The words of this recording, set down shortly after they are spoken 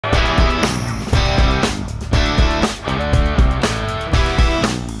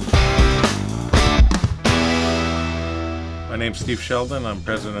name's Steve Sheldon. I'm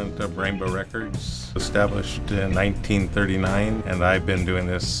president of Rainbo Records, established in 1939, and I've been doing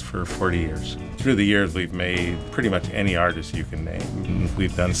this for 40 years. Through the years, we've made pretty much any artist you can name.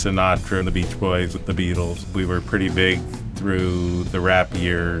 We've done Sinatra, the Beach Boys, the Beatles. We were pretty big through the rap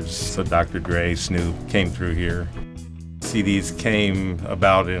years, so Dr. Dre, Snoop came through here. CDs came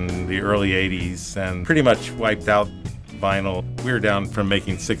about in the early 80s and pretty much wiped out vinyl. We were down from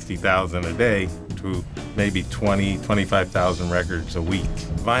making 60,000 a day to maybe 25,000 records a week.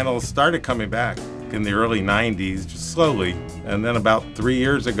 Vinyl started coming back in the early 90s, just slowly, and then about 3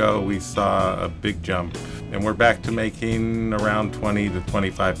 years ago we saw a big jump, and we're back to making around 20 to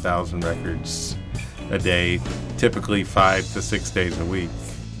 25,000 records a day, typically 5 to 6 days a week.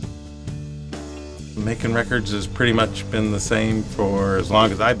 Making records has pretty much been the same for as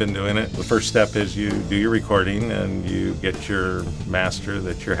long as I've been doing it. The first step is you do your recording and you get your master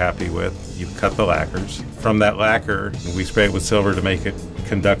that you're happy with. You cut the lacquers. From that lacquer, we spray it with silver to make it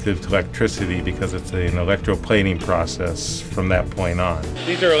conductive to electricity because it's an electroplating process from that point on.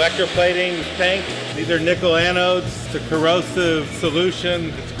 These are electroplating tanks. These are nickel anodes. It's a corrosive solution.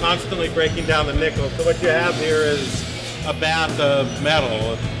 It's constantly breaking down the nickel. So what you have here is a bath of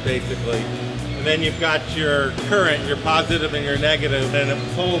metal, basically. And then you've got your current, your positive and your negative, and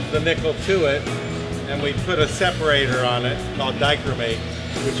it pulls the nickel to it, and we put a separator on it called dichromate,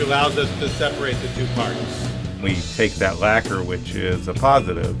 which allows us to separate the two parts. We take that lacquer, which is a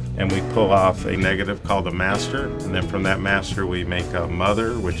positive, and we pull off a negative called a master, and then from that master we make a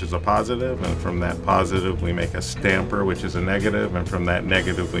mother, which is a positive, and from that positive we make a stamper, which is a negative, and from that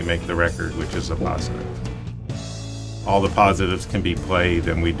negative we make the record, which is a positive. All the positives can be played,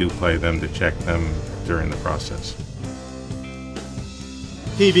 and we do play them to check them during the process.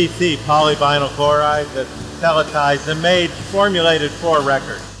 PVC, polyvinyl chloride, that's pelletized and made, formulated for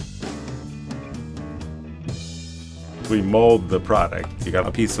records. We mold the product. You got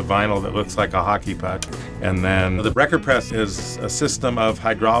a piece of vinyl that looks like a hockey puck, and then the record press is a system of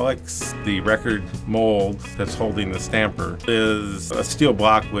hydraulics. The record mold that's holding the stamper is a steel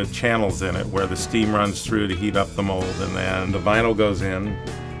block with channels in it where the steam runs through to heat up the mold, and then the vinyl goes in,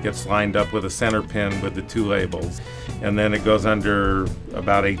 gets lined up with a center pin with the two labels, and then it goes under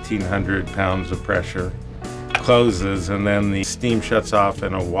about 1,800 pounds of pressure, closes, and then the steam shuts off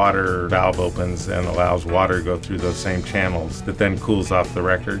and a water valve opens and allows water to go through those same channels that then cools off the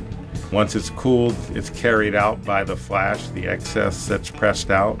record. Once it's cooled, it's carried out by the flash, the excess that's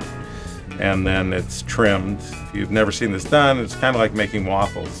pressed out, and then it's trimmed. If you've never seen this done, it's kind of like making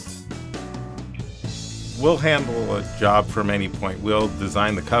waffles. We'll handle a job from any point. We'll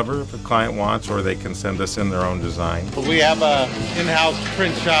design the cover if a client wants, or they can send us in their own design. We have an in-house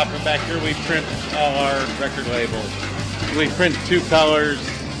print shop, and back here we print all our record labels. We print 2 colors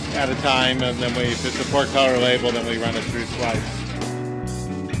at a time, and then if it's a 4-color label, then we run it through twice.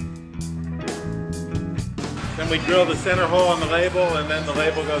 Then we drill the center hole on the label, and then the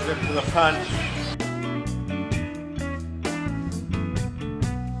label goes into the punch.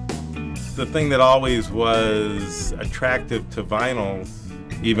 The thing that always was attractive to vinyl,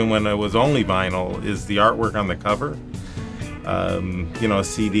 even when it was only vinyl, is the artwork on the cover. You know, a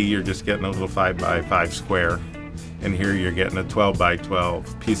CD, you're just getting a little 5x5 square, and here you're getting a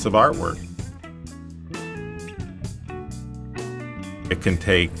 12x12 piece of artwork. It can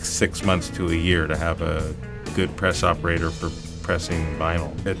take 6 months to a year to have a good press operator for pressing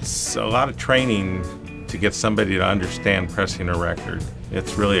vinyl. It's a lot of training to get somebody to understand pressing a record.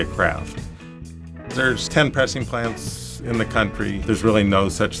 It's really a craft. There's 10 pressing plants in the country. There's really no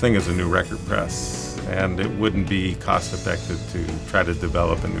such thing as a new record press, and it wouldn't be cost effective to try to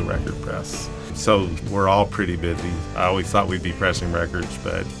develop a new record press. So we're all pretty busy. I always thought we'd be pressing records,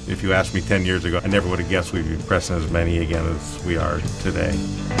 but if you asked me 10 years ago, I never would have guessed we'd be pressing as many again as we are today.